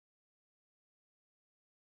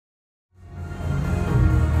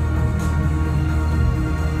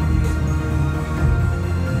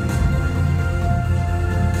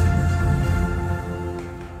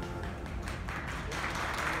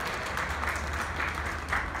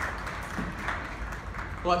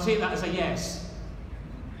Well, I take that as a yes.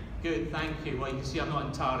 Good, thank you. Well, you can see I'm not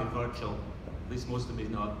entirely virtual. At least most of me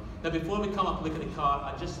is not. Now, before we come up and look at the car,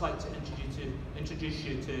 I'd just like to introduce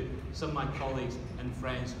you to some of my colleagues and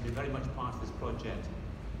friends who've been very much part of this project.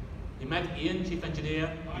 You met Ian, Chief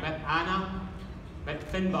Engineer. You met Anna. Met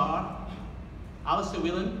Finbar. Alistair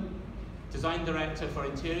Whelan, Design Director for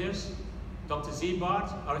Interiors. Dr.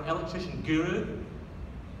 Zebart, our electrician guru.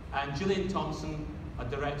 And Julian Thompson, a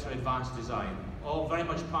Director of Advanced Design. All very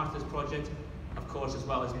much part of this project, of course, as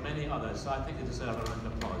well as many others. So I think they deserve a round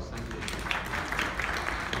of applause. Thank you.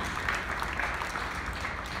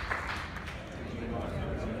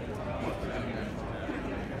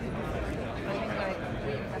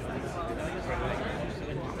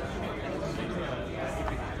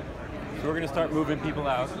 So we're going to start moving people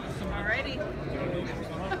out. Alrighty.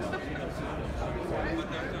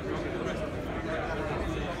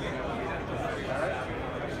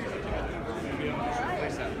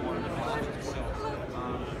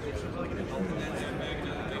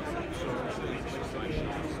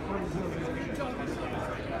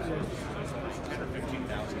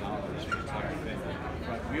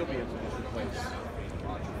 We'll be able to replace.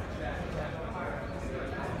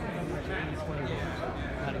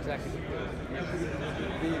 Not exactly.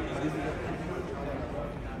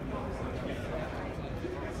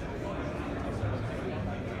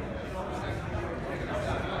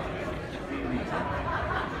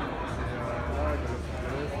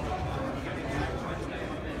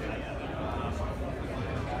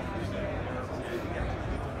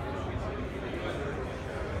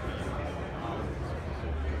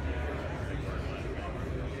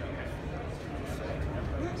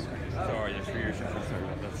 Sorry, there's 3 years since I started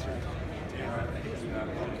about that, sir.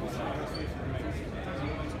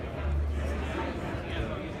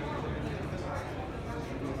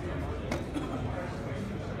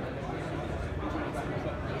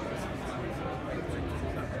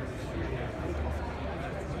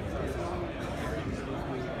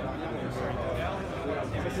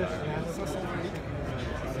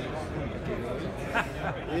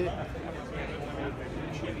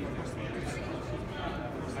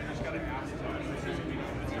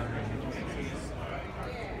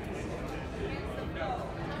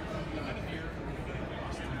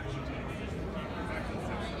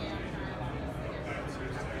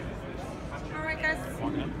 All right, guys.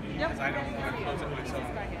 Yep.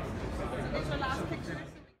 Those are last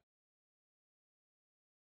pictures.